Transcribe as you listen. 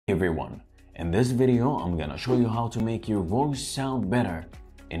Everyone, in this video I'm gonna show you how to make your voice sound better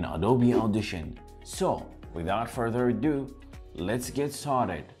in Adobe Audition. So without further ado, let's get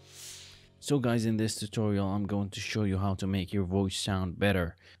started. So guys, in this tutorial I'm going to show you how to make your voice sound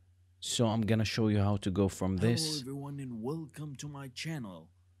better. So I'm gonna show you how to go from this. Hello everyone and welcome to my channel,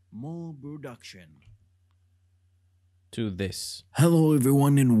 More Production. To this. Hello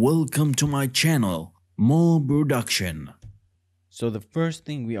everyone and welcome to my channel, More Production. So the first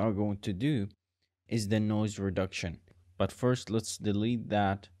thing we are going to do is the noise reduction. But first let's delete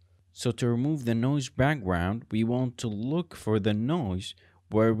that. So to remove the noise background, we want to look for the noise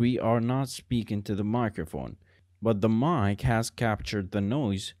where we are not speaking to the microphone, but the mic has captured the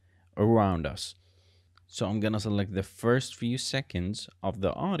noise around us. So I'm gonna select the first few seconds of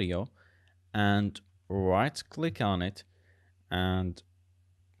the audio and right click on it and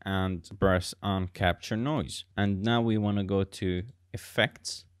press on capture noise. And now we want to go to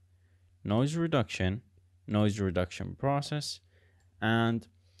effects, noise reduction process, and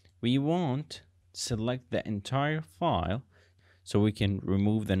we want select the entire file so we can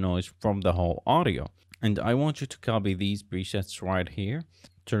remove the noise from the whole audio. And I want you to copy these presets right here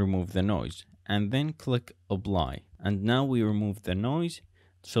to remove the noise and then click apply. And now we remove the noise.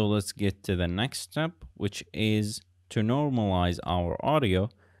 So let's get to the next step, which is to normalize our audio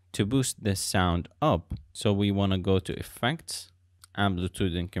to boost the sound up. So we want to go to effects,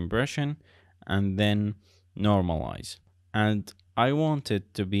 amplitude and compression, and then normalize. And I want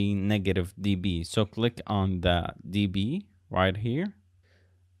it to be negative dB. So click on the dB right here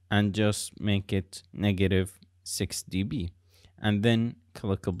and just make it negative 6 dB and then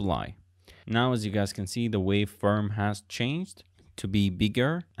click apply. Now, as you guys can see, the waveform has changed to be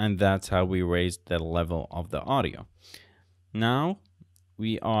bigger, and that's how we raised the level of the audio. Now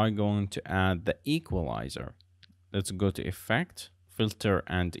we are going to add the equalizer. Let's go to effect, filter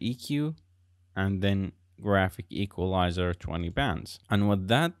and EQ, and then graphic equalizer 20 bands. And what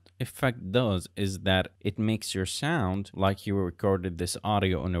that effect does is that it makes your sound like you recorded this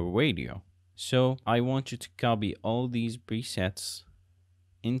audio on a radio. So I want you to copy all these presets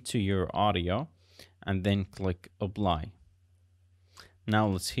into your audio and then click apply. Now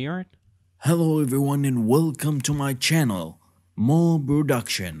let's hear it. Hello everyone and welcome to my channel, More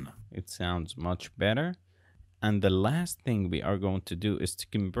Production. It sounds much better. And the last thing we are going to do is to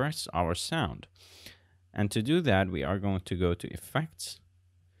compress our sound. And to do that, we are going to go to effects,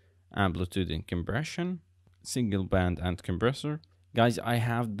 amplitude and compression, single band and compressor. Guys, I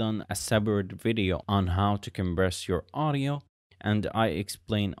have done a separate video on how to compress your audio, and I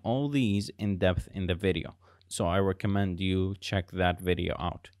explain all these in depth in the video. So I recommend you check that video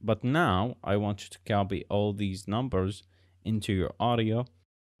out. But now I want you to copy all these numbers into your audio,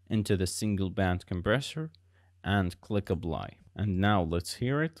 into the single band compressor, and click apply. And now let's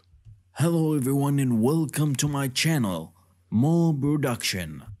hear it. Hello everyone and welcome to my channel, More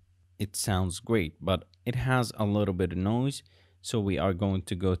Production. It sounds great, but it has a little bit of noise. So we are going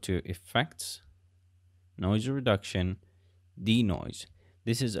to go to effects, noise reduction, denoise.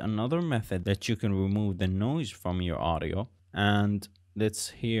 This is another method that you can remove the noise from your audio. And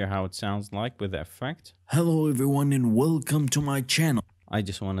let's hear how it sounds like with the effect. Hello everyone and welcome to my channel. I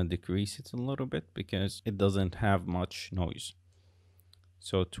just want to decrease it a little bit because it doesn't have much noise.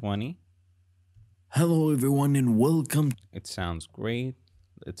 So 20. Hello everyone and welcome. It sounds great.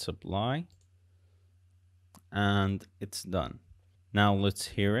 Let's apply. And it's done. Now let's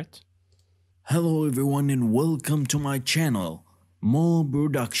hear it. Hello everyone and welcome to my channel, More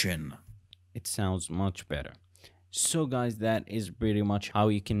Production. It sounds much better. So guys, that is pretty much how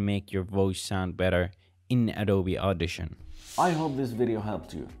you can make your voice sound better in Adobe Audition. I hope this video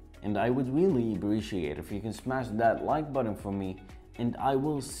helped you, and I would really appreciate if you can smash that like button for me, and I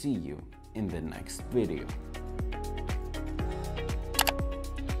will see you in the next video.